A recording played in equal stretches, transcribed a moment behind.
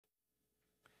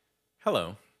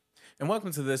Hello, and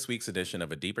welcome to this week's edition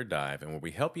of A Deeper Dive, and where we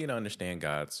help you to understand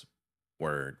God's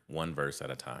Word one verse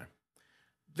at a time.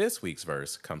 This week's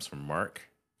verse comes from Mark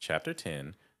chapter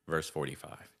 10, verse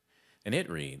 45, and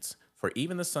it reads, "For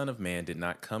even the Son of Man did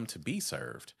not come to be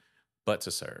served, but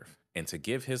to serve, and to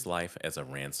give his life as a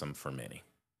ransom for many."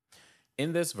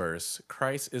 In this verse,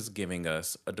 Christ is giving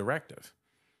us a directive.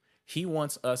 He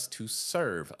wants us to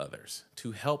serve others,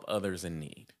 to help others in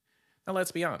need. Now,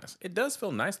 let's be honest. It does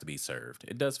feel nice to be served.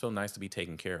 It does feel nice to be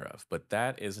taken care of, but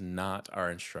that is not our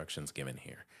instructions given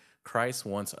here. Christ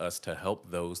wants us to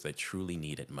help those that truly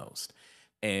need it most.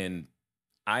 And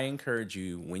I encourage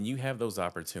you, when you have those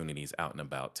opportunities out and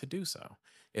about, to do so.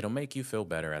 It'll make you feel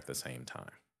better at the same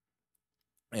time.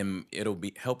 And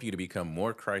help you to become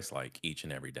more Christ like each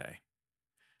and every day.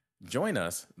 Join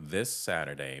us this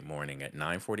Saturday morning at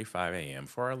 9:45 a.m.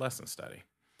 for our lesson study.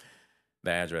 The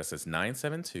address is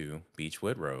 972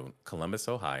 Beechwood Road, Columbus,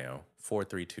 Ohio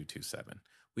 43227.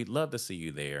 We'd love to see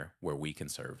you there where we can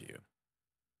serve you.